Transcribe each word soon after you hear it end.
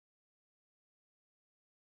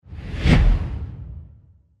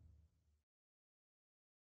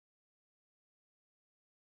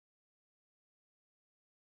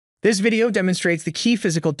This video demonstrates the key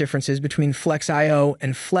physical differences between Flex I/O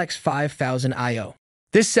and Flex 5000 I/O.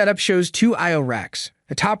 This setup shows two I/O racks.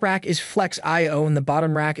 The top rack is Flex I/O and the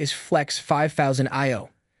bottom rack is Flex 5000 I/O.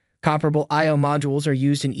 Comparable I/O modules are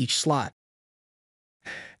used in each slot.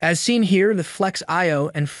 As seen here, the Flex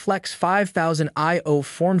I/O and Flex 5000 I/O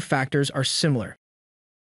form factors are similar.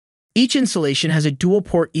 Each installation has a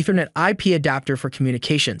dual-port Ethernet IP adapter for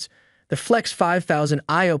communications. The Flex 5000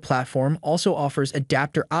 I/O platform also offers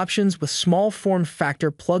adapter options with small form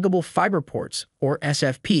factor pluggable fiber ports, or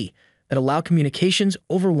SFP, that allow communications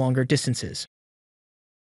over longer distances.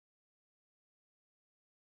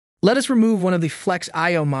 Let us remove one of the Flex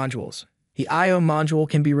I/O modules. The I/O module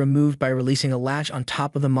can be removed by releasing a latch on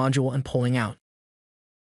top of the module and pulling out.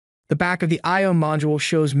 The back of the I/O module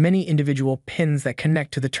shows many individual pins that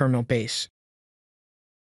connect to the terminal base.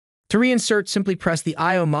 To reinsert, simply press the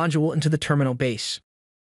I/O module into the terminal base.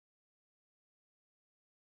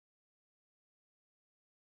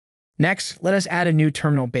 Next, let us add a new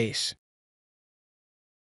terminal base.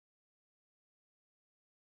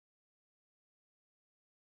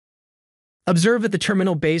 Observe that the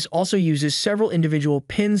terminal base also uses several individual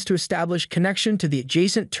pins to establish connection to the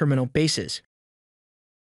adjacent terminal bases.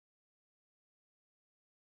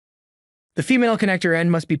 The female connector end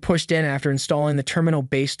must be pushed in after installing the terminal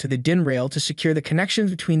base to the DIN rail to secure the connections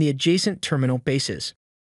between the adjacent terminal bases.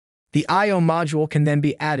 The I/O module can then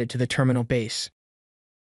be added to the terminal base.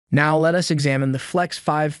 Now let us examine the Flex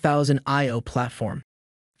 5000 I/O platform.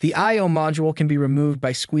 The I/O module can be removed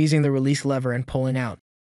by squeezing the release lever and pulling out.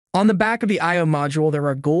 On the back of the I/O module, there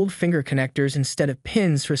are gold finger connectors instead of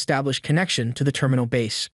pins to establish connection to the terminal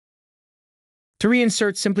base. To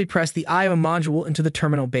reinsert, simply press the I/O module into the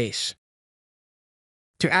terminal base.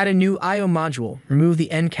 To add a new I/O module, remove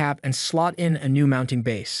the end cap and slot in a new mounting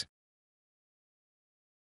base.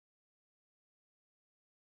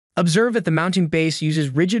 Observe that the mounting base uses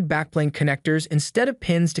rigid backplane connectors instead of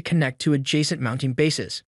pins to connect to adjacent mounting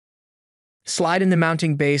bases. Slide in the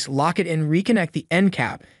mounting base, lock it in, reconnect the end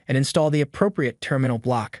cap, and install the appropriate terminal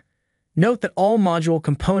block. Note that all module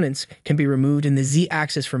components can be removed in the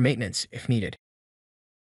Z-axis for maintenance if needed.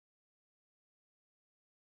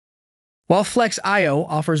 While Flex I/O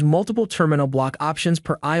offers multiple terminal block options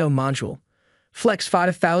per I/O module, Flex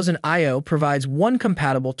 5000 I/O provides one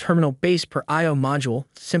compatible terminal base per I/O module,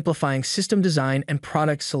 simplifying system design and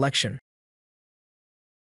product selection.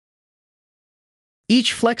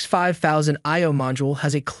 Each Flex 5000 I/O module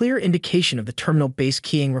has a clear indication of the terminal base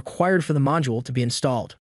keying required for the module to be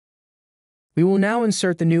installed. We will now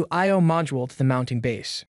insert the new I/O module to the mounting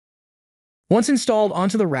base. Once installed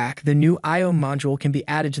onto the rack, the new I/O module can be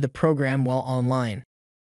added to the program while online.